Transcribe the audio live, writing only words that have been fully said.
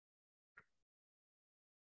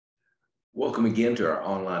Welcome again to our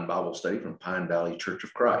online Bible study from Pine Valley Church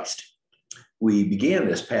of Christ. We began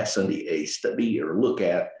this past Sunday a study or look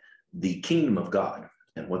at the kingdom of God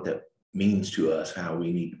and what that means to us, how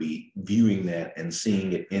we need to be viewing that and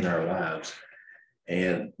seeing it in our lives,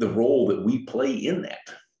 and the role that we play in that.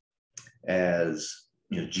 As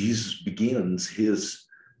Jesus begins his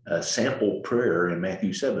sample prayer in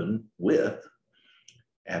Matthew 7 with,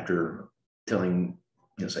 after telling,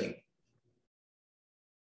 saying,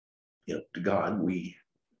 to God, we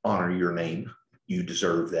honor your name. You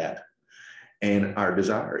deserve that. And our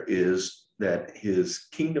desire is that his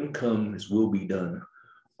kingdom come, his will be done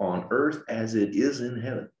on earth as it is in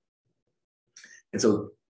heaven. And so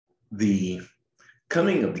the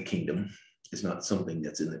coming of the kingdom is not something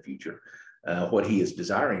that's in the future. What he is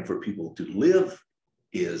desiring for people to live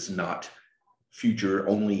is not future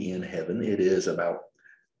only in heaven. It is about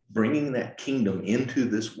bringing that kingdom into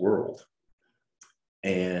this world.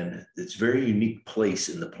 And it's a very unique place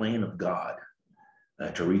in the plan of God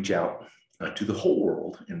to reach out to the whole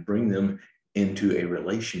world and bring them into a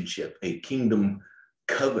relationship, a kingdom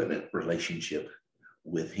covenant relationship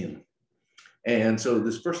with him. And so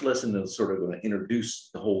this first lesson is sort of going to introduce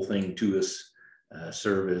the whole thing to us,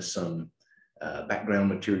 serve as some background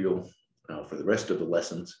material for the rest of the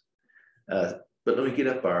lessons. But let me get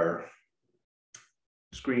up our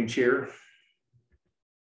screen share.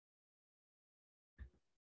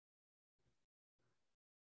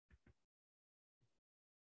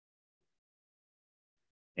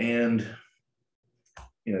 And,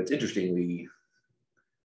 it's interesting, we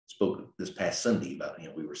spoke this past Sunday about,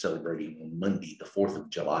 we were celebrating on Monday, the 4th of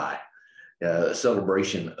July, a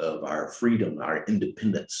celebration of our freedom, our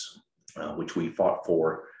independence, which we fought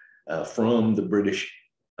for from the British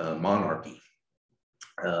monarchy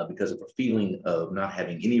because of a feeling of not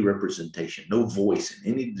having any representation, no voice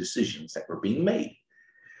in any decisions that were being made.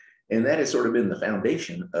 And that has sort of been the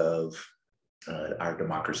foundation of our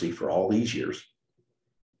democracy for all these years.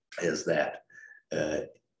 Is that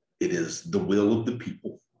it is the will of the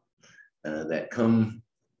people that come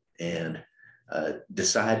and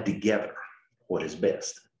decide together what is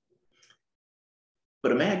best.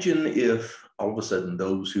 But imagine if all of a sudden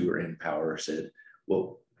those who are in power said,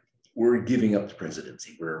 well, we're giving up the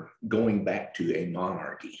presidency. We're going back to a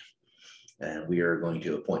monarchy. And we are going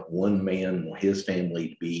to appoint one man or his family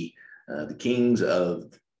to be the kings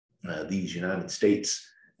of these United States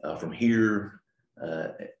from here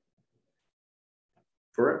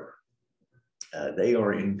forever. They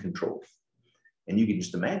are in control. And you can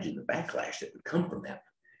just imagine the backlash that would come from that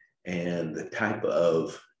and the type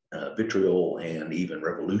of vitriol and even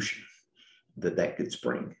revolution that could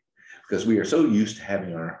spring, because we are so used to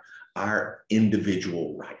having our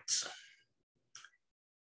individual rights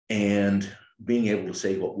and being able to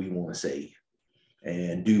say what we want to say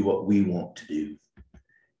and do what we want to do.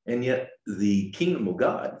 And yet the kingdom of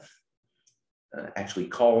God actually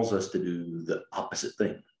calls us to do the opposite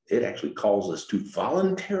thing. It actually calls us to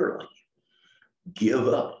voluntarily give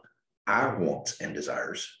up our wants and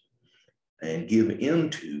desires and give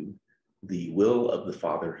into the will of the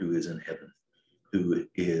Father who is in heaven, who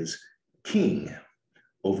is king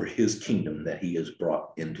over his kingdom that he has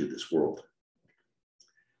brought into this world.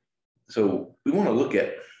 So we want to look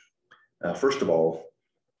at, first of all,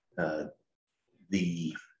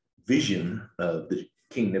 the vision of the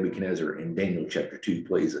King Nebuchadnezzar in Daniel chapter 2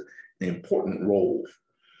 plays an important role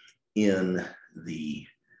in the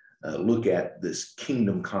look at this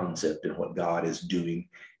kingdom concept and what God is doing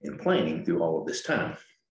and planning through all of this time.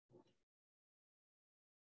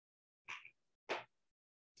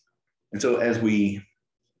 And so as we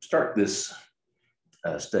start this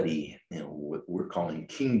study, what we're calling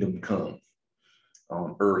Kingdom Come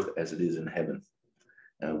on earth as it is in heaven,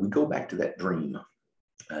 we go back to that dream.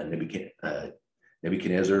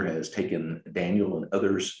 Nebuchadnezzar has taken Daniel and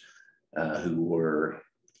others who were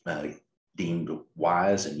deemed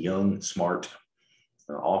wise and young and smart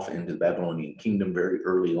off into the Babylonian kingdom very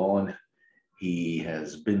early on. He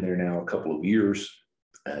has been there now a couple of years.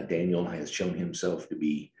 Daniel has shown himself to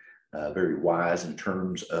be very wise in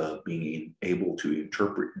terms of being able to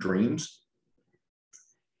interpret dreams.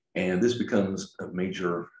 And this becomes a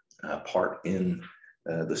major part in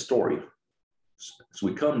the story. So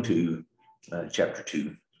we come to chapter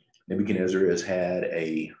 2. Nebuchadnezzar has had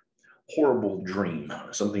a horrible dream,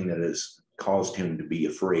 something that has caused him to be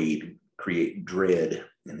afraid, create dread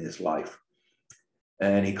in his life.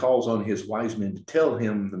 And he calls on his wise men to tell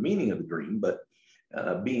him the meaning of the dream, but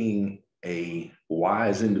being a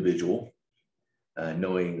wise individual,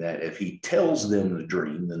 knowing that if he tells them the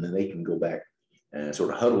dream, then they can go back and sort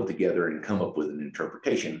of huddle together and come up with an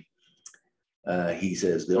interpretation. He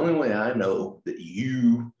says, the only way I know that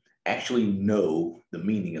you actually know the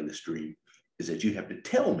meaning of this dream is that you have to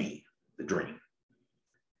tell me the dream.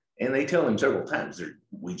 And they tell him several times,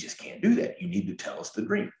 we just can't do that. You need to tell us the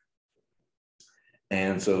dream.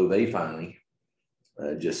 And so they finally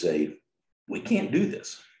just say, we can't do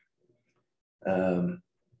this.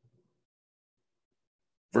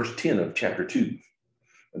 Verse 10 of chapter 2,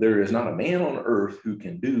 there is not a man on earth who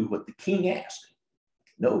can do what the king asked.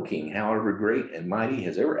 No king, however great and mighty,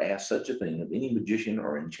 has ever asked such a thing of any magician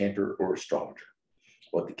or enchanter or astrologer.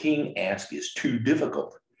 What the king asked is too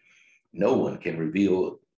difficult. No one can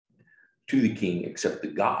reveal to the king except the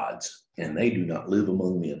gods, and they do not live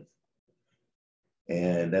among men.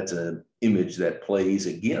 And that's an image that plays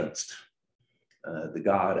against the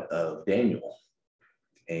God of Daniel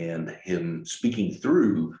and him speaking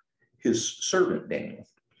through his servant Daniel.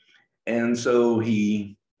 And so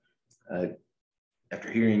he, after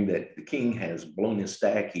hearing that the king has blown his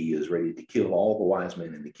stack, he is ready to kill all the wise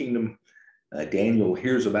men in the kingdom. Daniel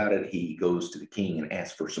hears about it. He goes to the king and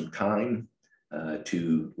asks for some time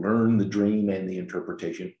to learn the dream and the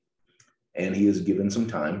interpretation. And he is given some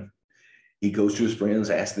time. He goes to his friends,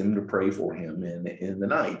 asks them to pray for him. And in the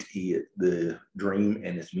night, the dream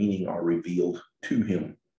and its meaning are revealed to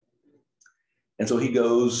him. And so he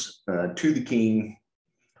goes to the king,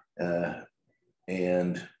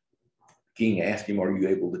 and the king asked him, are you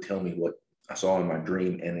able to tell me what I saw in my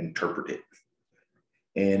dream and interpret it?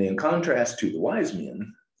 And in contrast to the wise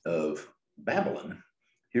men of Babylon,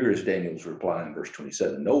 here is Daniel's reply in verse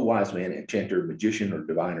 27. No wise man, enchanter, magician, or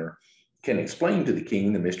diviner can explain to the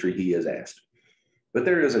king the mystery he has asked. But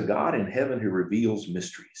there is a God in heaven who reveals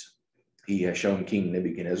mysteries. He has shown King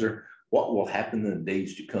Nebuchadnezzar what will happen in the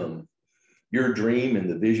days to come. Your dream and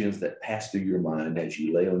the visions that pass through your mind as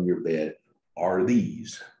you lay on your bed are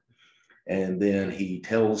these. And then he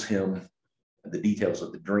tells him the details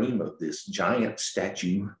of the dream of this giant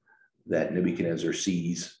statue that Nebuchadnezzar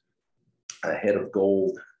sees, a head of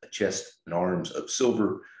gold, a chest and arms of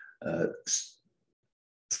silver,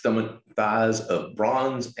 stomach, thighs of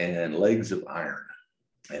bronze, and legs of iron,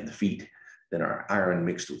 and the feet that are iron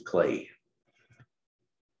mixed with clay.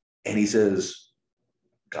 And he says,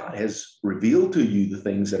 God has revealed to you the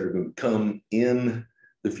things that are going to come in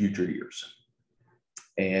the future years.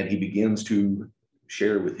 And he begins to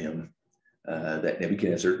share with him that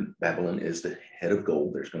Nebuchadnezzar, Babylon, is the head of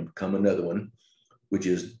gold. There's going to come another one, which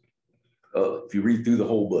is, if you read through the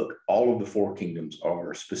whole book, all of the four kingdoms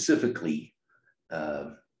are specifically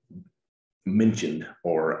mentioned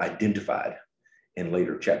or identified in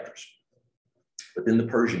later chapters. But then the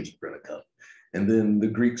Persians are going to come, and then the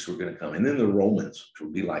Greeks were going to come, and then the Romans, which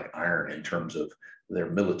would be like iron in terms of their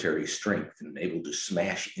military strength and able to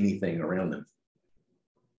smash anything around them.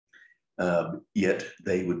 Yet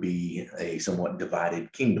they would be a somewhat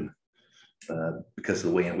divided kingdom because of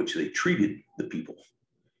the way in which they treated the people.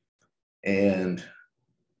 And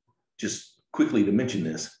just quickly to mention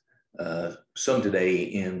this, some today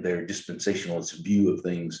in their dispensationalist view of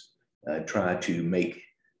things try to make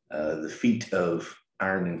the feet of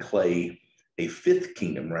iron and clay a fifth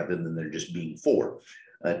kingdom rather than there just being four.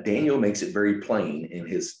 Daniel makes it very plain in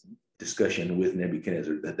his discussion with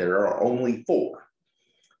Nebuchadnezzar that there are only four.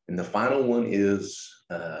 And the final one is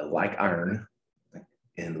like iron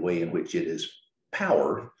in the way in which it is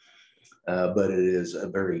power, but it is a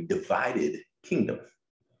very divided kingdom.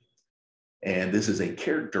 And this is a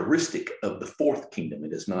characteristic of the fourth kingdom.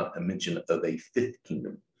 It is not a mention of a fifth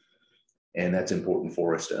kingdom. And that's important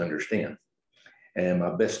for us to understand. And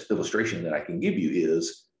my best illustration that I can give you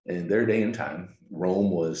is in their day and time,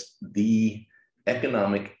 Rome was the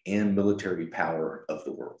economic and military power of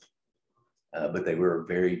the world. But they were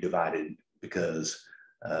very divided because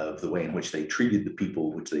of the way in which they treated the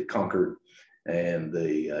people, which they conquered, and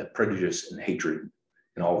the prejudice and hatred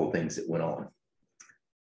and all the things that went on.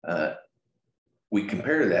 We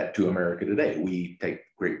compare that to America today. We take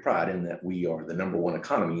great pride in that we are the #1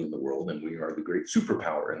 economy in the world and we are the great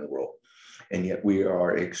superpower in the world. And yet we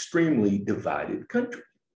are an extremely divided country,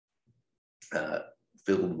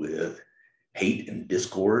 filled with hate and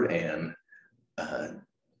discord, and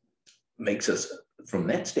makes us, from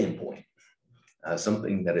that standpoint,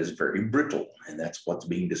 something that is very brittle. And that's what's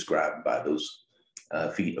being described by those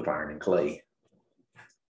feet of iron and clay.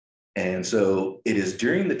 And so it is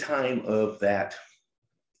during the time of that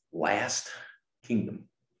last kingdom,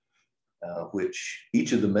 which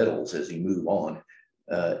each of the metals, as you move on,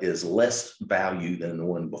 is less value than the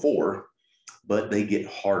one before, but they get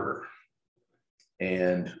harder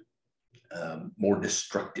and more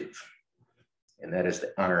destructive. And that is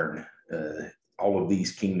the iron. All of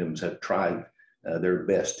these kingdoms have tried their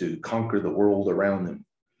best to conquer the world around them.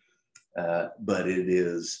 But it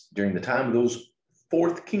is during the time of those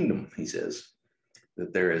fourth kingdom, he says,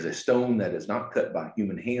 that there is a stone that is not cut by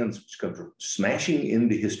human hands, which comes smashing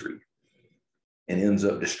into history and ends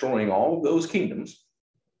up destroying all of those kingdoms,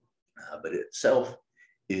 but itself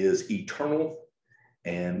is eternal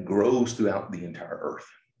and grows throughout the entire earth.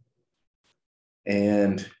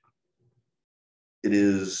 And it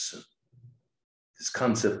is this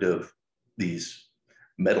concept of these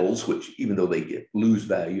metals, which even though they lose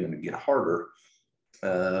value and get harder,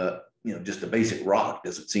 just a basic rock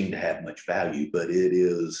doesn't seem to have much value, but it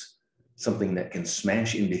is something that can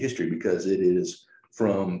smash into history because it is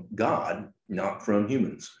from God, not from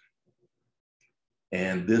humans.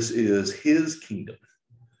 And this is his kingdom,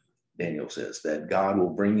 Daniel says, that God will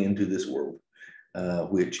bring into this world,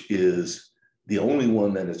 which is the only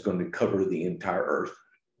one that is going to cover the entire earth,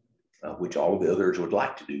 which all of the others would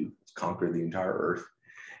like to do, conquer the entire earth.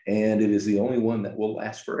 And it is the only one that will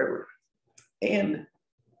last forever. And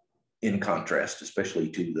in contrast, especially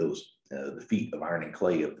to those, the feet of iron and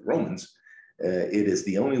clay of the Romans, it is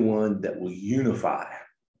the only one that will unify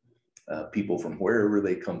people from wherever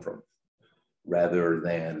they come from, rather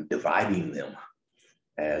than dividing them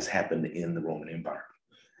as happened in the Roman Empire.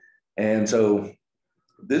 And so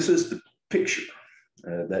this is the picture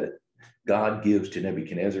that God gives to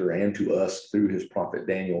Nebuchadnezzar and to us through his prophet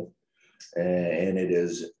Daniel. And it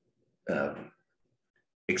is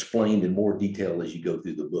explained in more detail as you go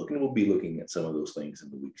through the book. And we'll be looking at some of those things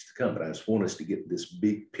in the weeks to come. But I just want us to get this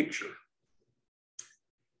big picture.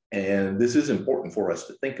 And this is important for us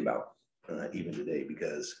to think about even today,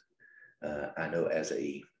 because I know as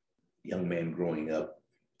a young man growing up,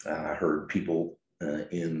 I heard people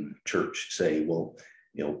in church say, well,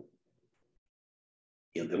 the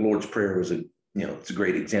Lord's Prayer was it's a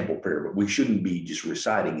great example prayer, but we shouldn't be just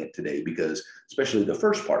reciting it today, because especially the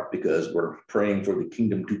first part, because we're praying for the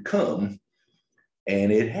kingdom to come,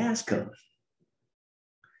 and it has come.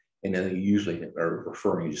 And then you usually are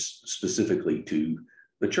referring just specifically to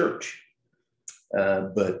the church.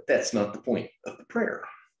 But that's not the point of the prayer.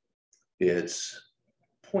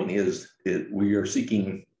 Point is we are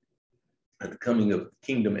seeking the coming of the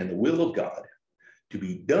kingdom and the will of God to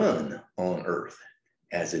be done on earth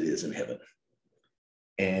as it is in heaven.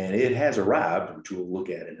 And it has arrived, which we'll look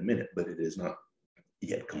at in a minute, but it is not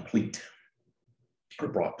yet complete or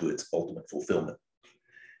brought to its ultimate fulfillment.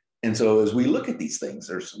 And so as we look at these things,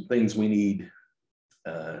 there's some things we need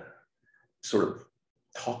sort of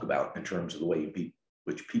talk about in terms of the way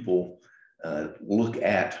which people look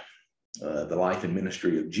at the life and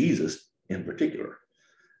ministry of Jesus in particular,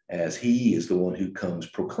 as he is the one who comes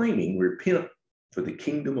proclaiming, repent, for the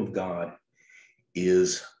kingdom of God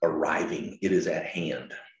is arriving. It is at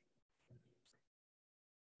hand.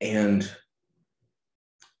 And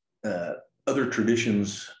other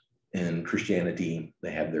traditions in Christianity,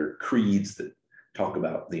 they have their creeds that talk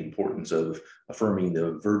about the importance of affirming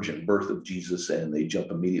the virgin birth of Jesus, and they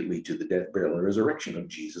jump immediately to the death, burial, and resurrection of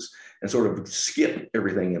Jesus and sort of skip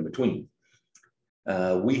everything in between.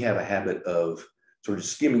 We have a habit of sort of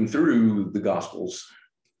skimming through the Gospels,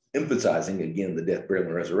 emphasizing, again, the death, burial,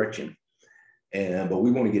 and resurrection. But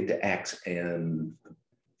we want to get to Acts and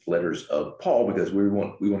letters of Paul, because we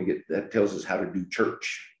want to get, that tells us how to do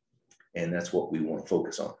church. And that's what we want to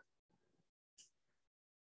focus on.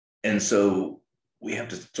 And so we have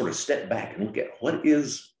to sort of step back and look at what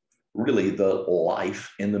is really the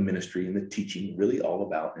life and the ministry and the teaching really all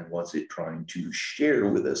about, and what's it trying to share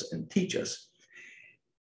with us and teach us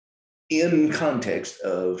in context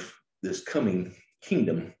of this coming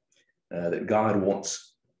kingdom that God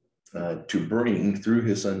wants to bring through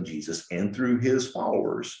his son Jesus and through his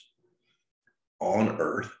followers on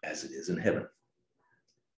earth as it is in heaven.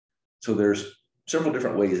 So there's several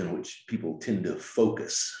different ways in which people tend to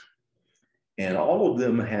focus, and all of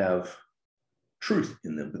them have truth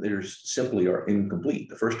in them, but they simply are incomplete.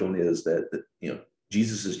 The first one is that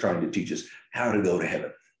Jesus is trying to teach us how to go to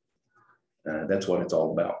heaven. That's what it's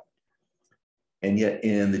all about. And yet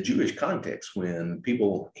in the Jewish context, when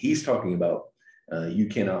he's talking about you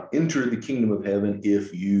cannot enter the kingdom of heaven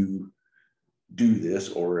if you do this,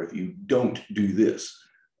 or if you don't do this.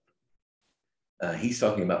 He's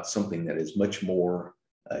talking about something that is much more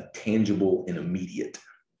tangible and immediate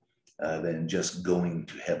than just going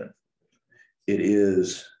to heaven. It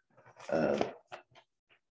is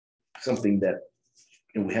something that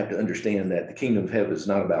we have to understand, that the kingdom of heaven is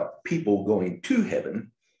not about people going to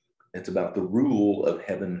heaven. It's about the rule of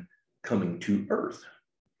heaven coming to earth.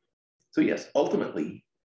 So yes, ultimately,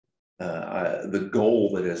 the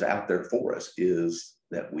goal that is out there for us is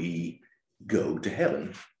that we go to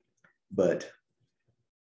heaven. But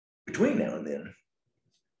between now and then,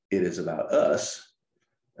 it is about us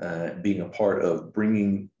being a part of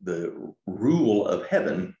bringing the rule of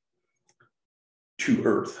heaven to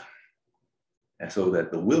earth, and so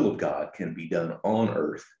that the will of God can be done on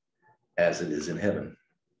earth as it is in heaven.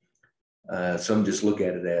 Some just look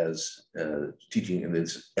at it as teaching, and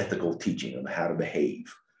it's ethical teaching of how to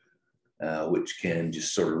behave, which can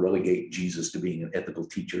just sort of relegate Jesus to being an ethical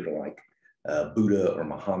teacher like Buddha or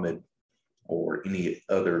Muhammad or any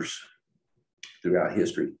others throughout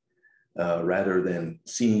history, rather than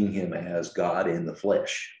seeing him as God in the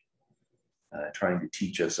flesh, trying to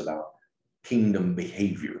teach us about kingdom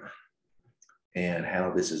behavior and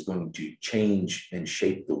how this is going to change and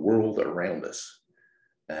shape the world around us,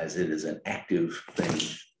 as it is an active thing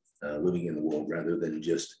living in the world, rather than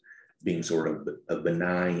just being sort of a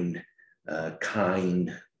benign,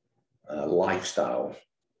 kind lifestyle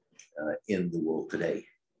in the world today.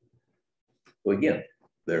 So again,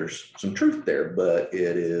 there's some truth there, but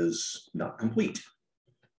it is not complete.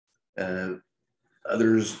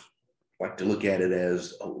 Others like to look at it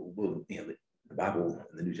as, oh, well, you know, the Bible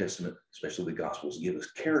and the New Testament, especially the Gospels, give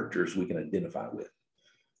us characters we can identify with.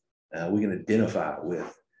 We can identify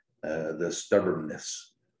with the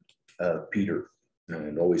stubbornness of Peter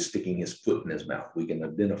and always sticking his foot in his mouth. We can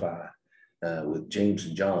identify with James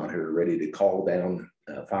and John, who are ready to call down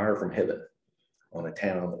fire from heaven on a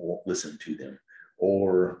town that won't listen to them,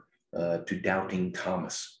 or to doubting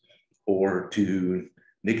Thomas, or to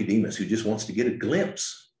Nicodemus, who just wants to get a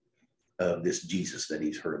glimpse of this Jesus that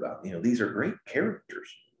he's heard about. You know, these are great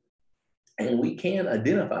characters, and we can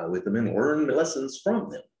identify with them and learn lessons from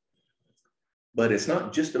them. But it's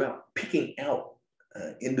not just about picking out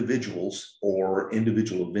individuals or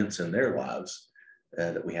individual events in their lives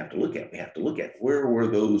that we have to look at. We have to look at, where were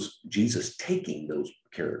those Jesus taking those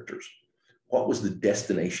characters? What was the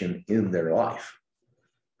destination in their life?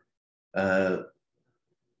 And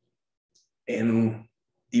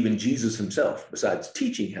even Jesus himself, besides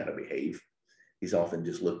teaching how to behave, he's often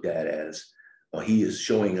just looked at as, well, he is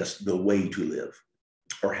showing us the way to live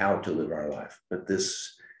or how to live our life. But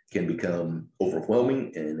this can become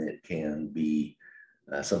overwhelming, and it can be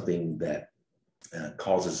something that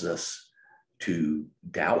causes us to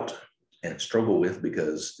doubt and struggle with,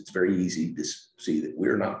 because it's very easy to see that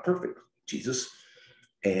we're not perfect, Jesus,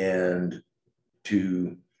 and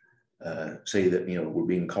to say that, you know, we're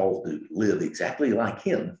being called to live exactly like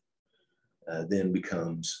him, then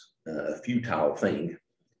becomes a futile thing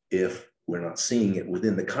if we're not seeing it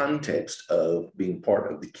within the context of being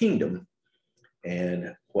part of the kingdom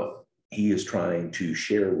and what he is trying to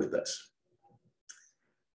share with us.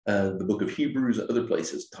 The book of Hebrews, other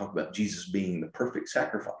places, talk about Jesus being the perfect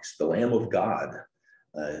sacrifice, the Lamb of God.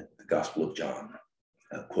 The Gospel of John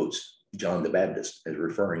quotes John the Baptist as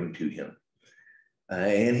referring to him.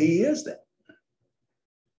 And he is that.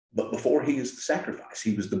 But before he is the sacrifice,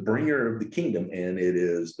 he was the bringer of the kingdom, and it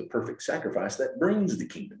is the perfect sacrifice that brings the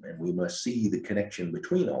kingdom. And we must see the connection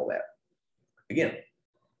between all that. Again,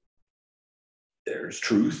 there's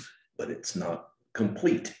truth, but it's not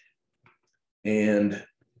complete. And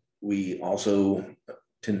we also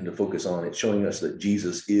tend to focus on it showing us that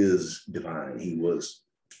Jesus is divine. He was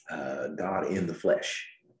God in the flesh.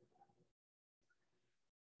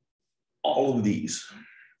 All of these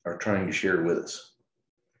are trying to share with us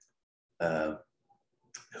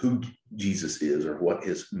who Jesus is or what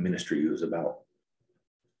his ministry was about,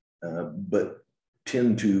 but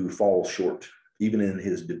tend to fall short, even in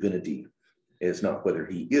his divinity. It's not whether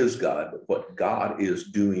he is God, but what God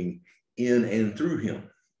is doing in and through him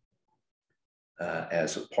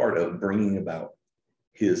as a part of bringing about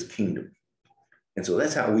his kingdom. And so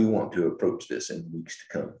that's how we want to approach this in weeks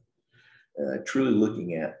to come, truly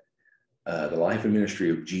looking at the life and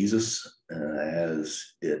ministry of Jesus as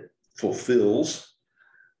it fulfills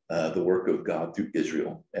the work of God through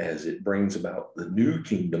Israel, as it brings about the new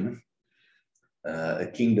kingdom, a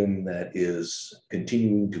kingdom that is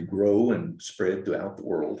continuing to grow and spread throughout the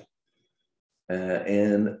world,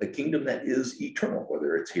 and a kingdom that is eternal,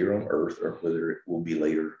 whether it's here on earth or whether it will be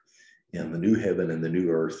later in the new heaven and the new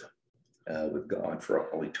earth with God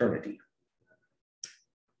for all eternity.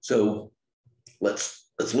 So let's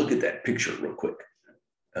look at that picture real quick.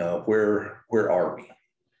 Where are we?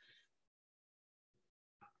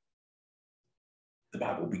 The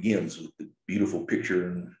Bible begins with the beautiful picture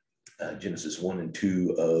in Genesis 1 and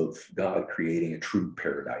 2 of God creating a true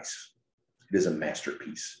paradise. It is a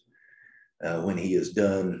masterpiece. When he is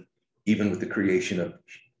done, even with the creation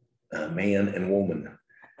of man and woman,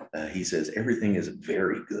 he says everything is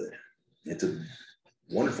very good. It's a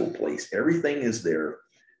wonderful place. Everything is there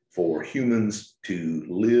for humans to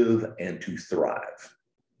live and to thrive.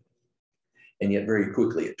 And yet very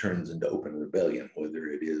quickly it turns into open rebellion, whether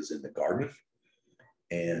it is in the garden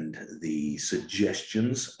and the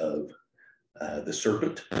suggestions of the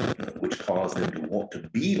serpent, which caused them to want to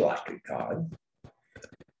be like a god,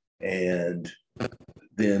 and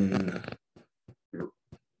then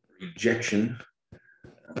rejection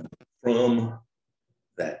from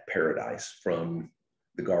that paradise, from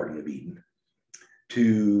the Garden of Eden,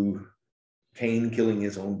 to Cain killing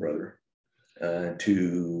his own brother,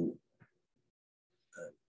 to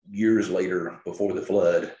years later, before the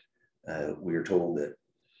flood, we are told that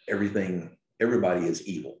everybody is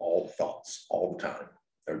evil. All the thoughts, all the time,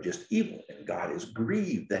 are just evil. And God is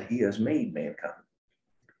grieved that he has made mankind.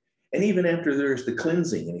 And even after there's the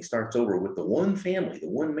cleansing, and he starts over with the one family, the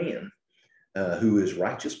one man who is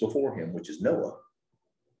righteous before him, which is Noah,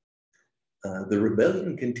 the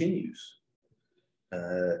rebellion continues,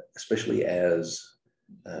 especially as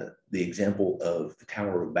the example of the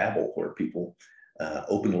Tower of Babel, where people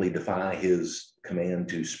openly defy his command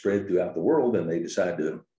to spread throughout the world, and they decide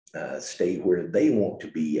to stay where they want to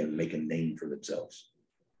be and make a name for themselves.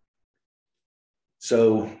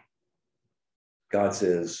 So God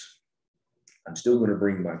says, I'm still going to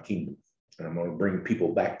bring my kingdom, and I'm going to bring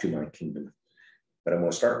people back to my kingdom. But I'm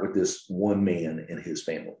going to start with this one man and his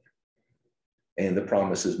family. And the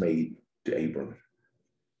promise is made to Abram.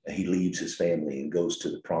 And he leaves his family and goes to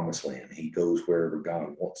the promised land. He goes wherever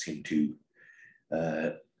God wants him to.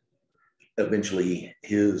 Eventually,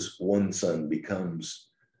 his one son becomes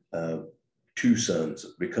 2 sons,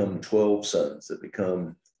 become 12 sons that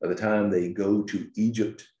become, by the time they go to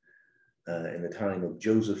Egypt, in the time of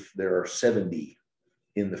Joseph, there are 70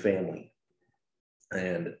 in the family.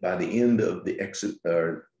 And by the end of the exit,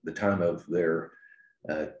 or the time of their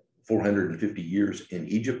 450 years in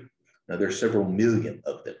Egypt, there are several million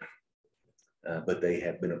of them, but they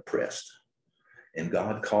have been oppressed. And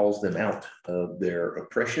God calls them out of their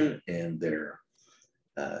oppression and their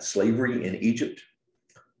slavery in Egypt.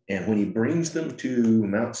 And when he brings them to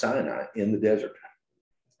Mount Sinai in the desert,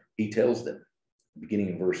 he tells them,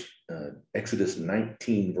 beginning in Exodus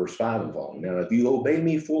 19, verse 5 and following, now, if you obey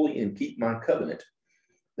me fully and keep my covenant,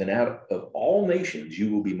 then out of all nations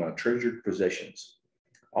you will be my treasured possessions.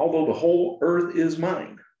 Although the whole earth is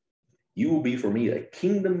mine, you will be for me a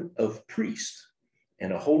kingdom of priests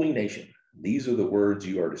and a holy nation. These are the words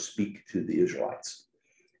you are to speak to the Israelites,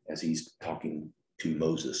 as he's talking to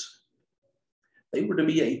Moses. They were to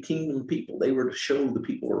be a kingdom people. They were to show the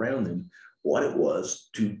people around them what it was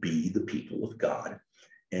to be the people of God,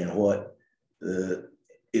 and what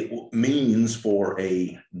it means for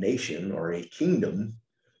a nation or a kingdom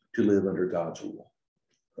to live under God's rule.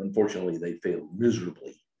 Unfortunately, they failed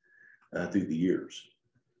miserably through the years.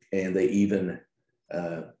 And they even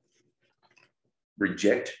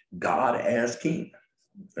reject God as king.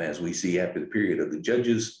 As we see after the period of the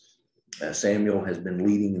judges, Samuel has been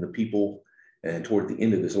leading the people, and toward the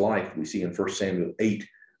end of his life, we see in 1 Samuel 8,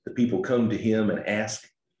 the people come to him and ask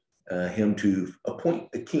him to appoint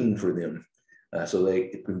a king for them, so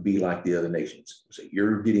it can be like the other nations. So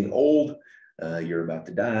you're getting old, you're about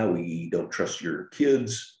to die, we don't trust your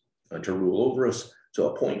kids to rule over us, so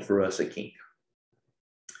appoint for us a king.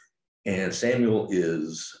 And Samuel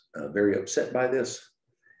is very upset by this,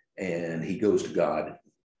 and he goes to God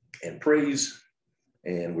and prays.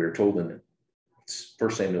 And we're told in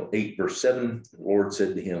 1 Samuel 8, verse 7, the Lord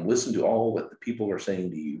said to him, listen to all that the people are saying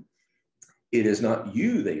to you. It is not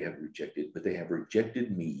you they have rejected, but they have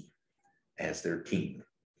rejected me as their king,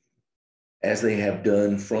 as they have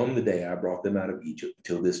done from the day I brought them out of Egypt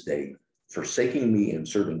till this day, forsaking me and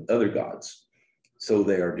serving other gods. So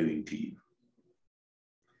they are doing to you.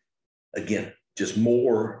 Again, just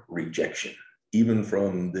more rejection, even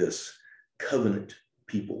from this covenant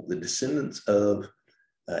people, the descendants of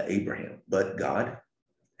Abraham. But God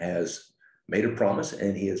has made a promise,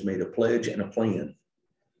 and he has made a pledge and a plan,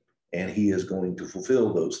 and he is going to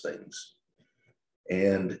fulfill those things.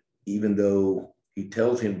 And even though he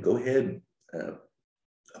tells him, go ahead,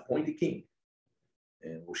 appoint a king,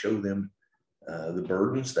 and we'll show them the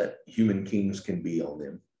burdens that human kings can be on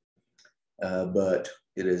them. But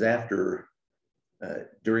it is after,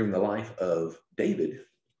 during the life of David,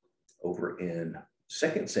 over in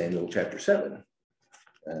 2 Samuel chapter 7,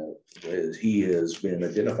 as he has been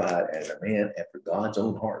identified as a man after God's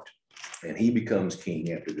own heart, and he becomes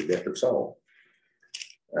king after the death of Saul,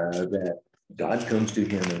 that God comes to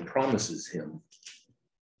him and promises him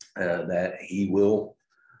that he will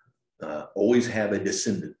always have a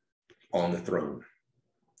descendant on the throne,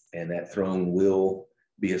 and that throne will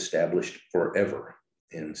be established forever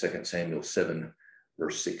in 2 Samuel 7,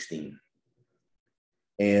 verse 16.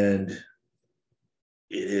 And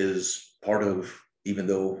it is part of, even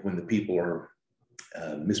though when the people are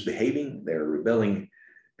misbehaving, they're rebelling,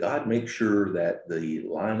 God makes sure that the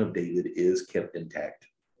line of David is kept intact.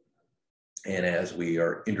 And as we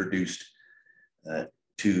are introduced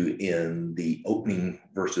to in the opening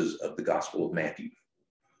verses of the Gospel of Matthew,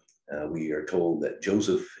 we are told that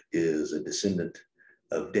Joseph is a descendant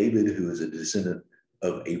of David, who is a descendant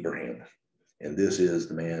of Abraham. And this is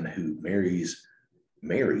the man who marries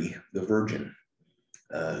Mary, the Virgin,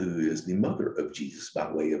 who is the mother of Jesus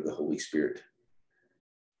by way of the Holy Spirit.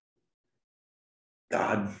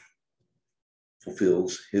 God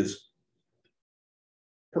fulfills his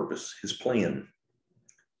purpose, his plan,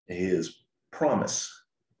 his promise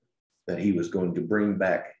that he was going to bring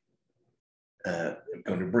back,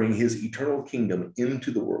 going to bring his eternal kingdom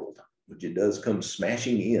into the world, which it does come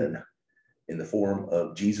smashing in the form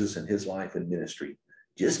of Jesus and his life and ministry,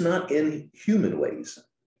 just not in human ways,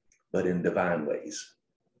 but in divine ways.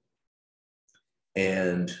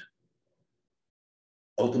 And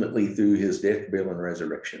ultimately, through his death, burial, and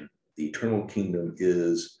resurrection, the eternal kingdom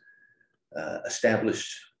is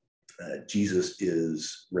established. Jesus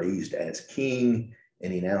is raised as king,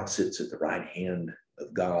 and he now sits at the right hand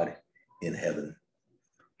of God in heaven.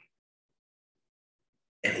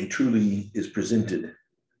 And he truly is presented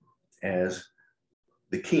as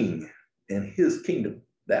the king and his kingdom,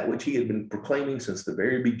 that which he had been proclaiming since the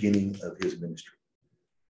very beginning of his ministry.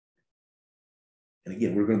 And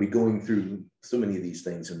again, we're going to be going through so many of these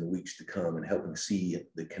things in the weeks to come and helping see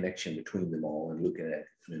the connection between them all and looking at it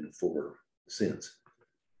in a fuller sense.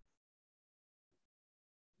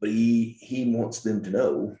 But he wants them to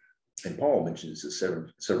know, and Paul mentions this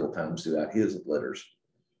several times throughout his letters,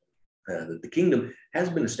 that the kingdom has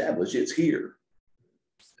been established. It's here.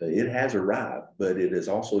 It has arrived, but it is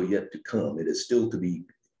also yet to come. It is still to be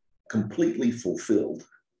completely fulfilled.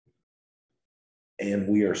 And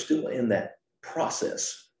we are still in that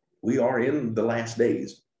process. We are in the last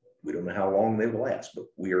days. We don't know how long they will last, but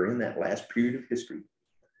we are in that last period of history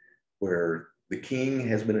where the king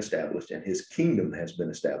has been established and his kingdom has been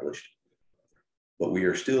established. But we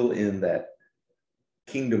are still in that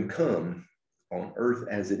kingdom come on earth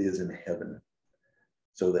as it is in heaven,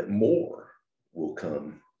 so that more will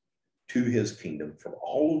come to his kingdom from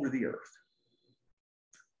all over the earth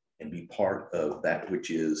and be part of that which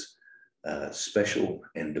is special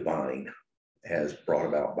and divine, as brought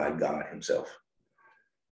about by God himself.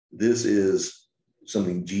 This is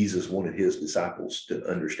something Jesus wanted his disciples to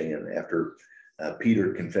understand after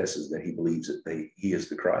Peter confesses that he believes that he is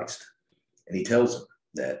the Christ. And he tells them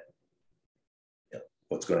that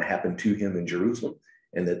what's going to happen to him in Jerusalem,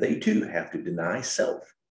 and that they too have to deny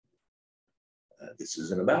self. This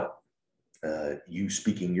isn't about you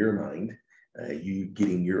speaking your mind, you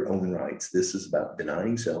getting your own rights. This is about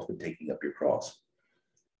denying self and taking up your cross.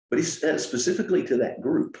 But he says specifically to that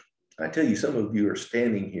group, I tell you, some of you are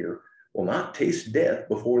standing here will not taste death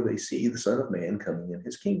before they see the Son of Man coming in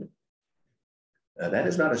his kingdom. That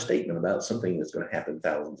is not a statement about something that's going to happen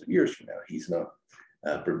thousands of years from now. He's not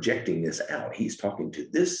projecting this out. He's talking to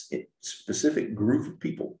this specific group of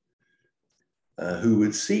people who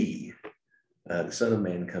would see the Son of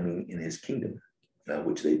Man coming in his kingdom,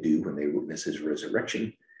 which they do when they witness his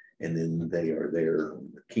resurrection. And then they are there.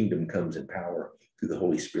 The kingdom comes in power through the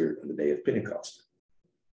Holy Spirit on the day of Pentecost.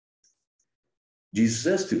 Jesus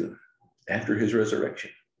says to them, after his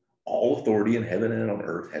resurrection, all authority in heaven and on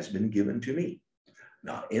earth has been given to me,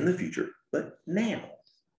 not in the future, but now.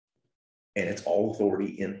 And it's all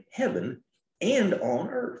authority in heaven and on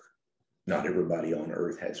earth. Not everybody on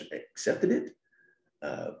earth has accepted it.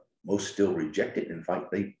 Most still reject it. In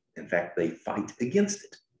fact, they fight against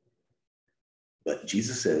it. But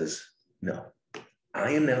Jesus says, no,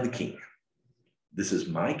 I am now the king. This is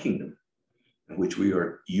my kingdom in which you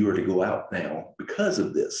are to go out now because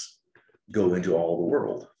of this. Go into all the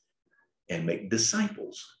world and make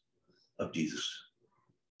disciples of Jesus,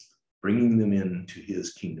 bringing them into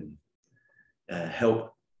his kingdom.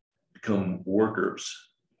 Help become workers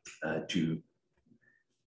to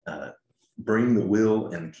bring the will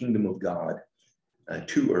and the kingdom of God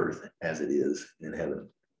to earth as it is in heaven.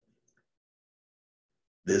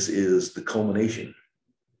 This is the culmination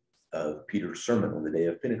of Peter's sermon on the day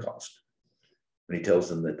of Pentecost, when he tells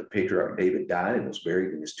them that the patriarch David died and was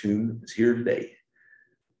buried in his tomb and is here today.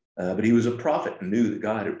 But he was a prophet and knew that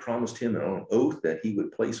God had promised him on oath that he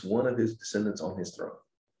would place one of his descendants on his throne.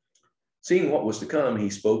 Seeing what was to come,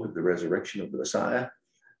 he spoke of the resurrection of the Messiah,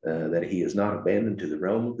 that he is not abandoned to the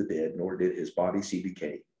realm of the dead, nor did his body see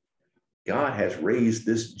decay. God has raised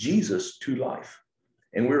this Jesus to life,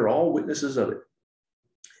 and we're all witnesses of it.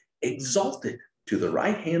 Exalted to the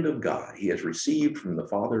right hand of God, he has received from the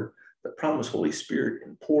Father the promised Holy Spirit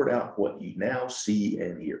and poured out what you now see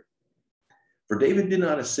and hear. For David did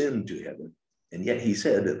not ascend to heaven, and yet he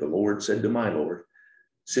said that the Lord said to my Lord,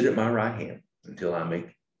 sit at my right hand until I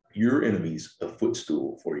make your enemies a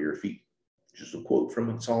footstool for your feet. Just a quote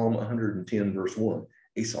from Psalm 110, verse 1,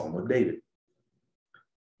 a psalm of David.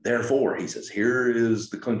 Therefore, he says, here is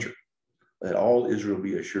the clincher. Let all Israel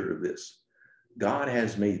be assured of this. God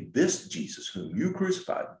has made this Jesus, whom you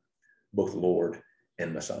crucified, both Lord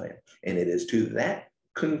and Messiah. And it is to that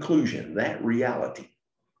conclusion, that reality,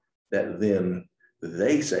 that then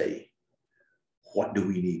they say, what do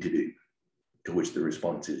we need to do? To which the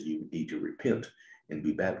response is, you need to repent and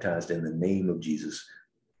be baptized in the name of Jesus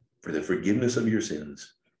for the forgiveness of your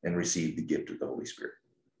sins and receive the gift of the Holy Spirit.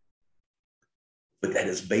 But that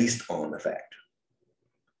is based on the fact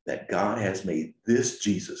that God has made this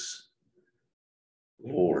Jesus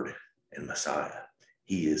Lord and Messiah.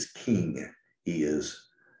 He is King. He has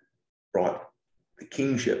brought the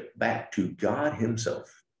kingship back to God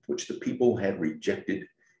himself, which the people had rejected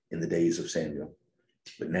in the days of Samuel,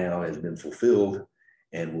 but now has been fulfilled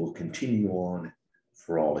and will continue on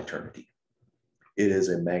for all eternity. It is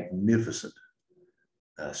a magnificent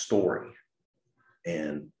story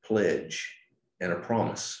and pledge and a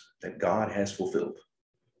promise that God has fulfilled.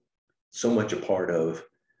 So much a part of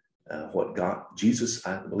what Jesus,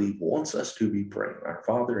 I believe, wants us to be praying. Our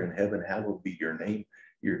Father in heaven, hallowed be your name.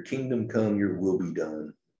 Your kingdom come, your will be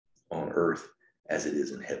done on earth as it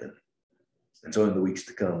is in heaven. And so in the weeks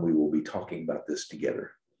to come, we will be talking about this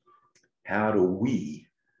together. How do we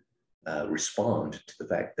respond to the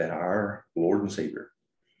fact that our Lord and Savior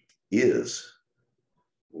is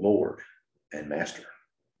Lord and Master?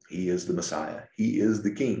 He is the Messiah. He is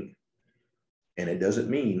the King. And it doesn't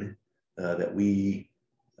mean that we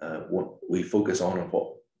focus on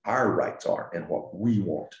what our rights are and what we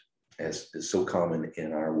want, as is so common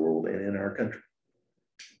in our world and in our country,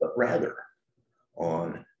 but rather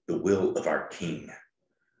on the will of our King,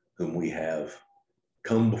 whom we have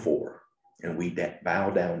come before and we bow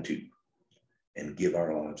down to and give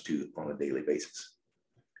our lives to on a daily basis.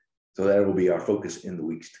 So that will be our focus in the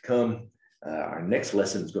weeks to come. Our next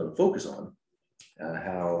lesson is going to focus on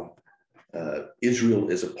how Israel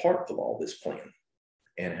is a part of all this plan,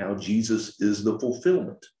 and how Jesus is the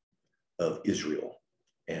fulfillment of Israel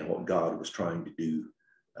and what God was trying to do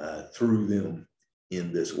through them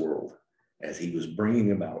in this world as he was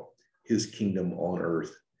bringing about his kingdom on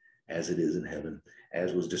earth as it is in heaven,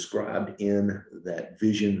 as was described in that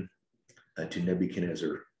vision to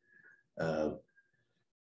Nebuchadnezzar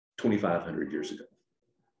 2,500 years ago.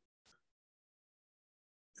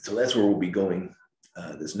 So that's where we'll be going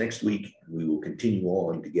this next week. We will continue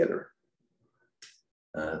on together,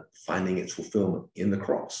 finding its fulfillment in the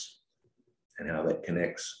cross and how that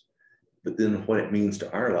connects, but then what it means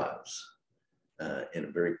to our lives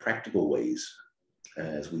in very practical ways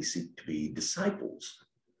as we seek to be disciples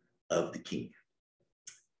of the King.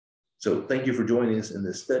 So thank you for joining us in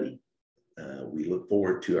this study. We look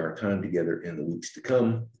forward to our time together in the weeks to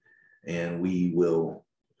come, and we will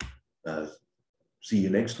see you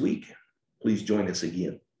next week. Please join us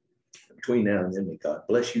again. Between now and then, may God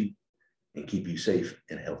bless you and keep you safe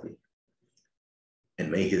and healthy. And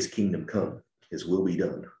may his kingdom come, his will be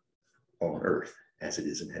done on earth as it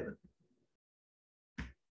is in heaven.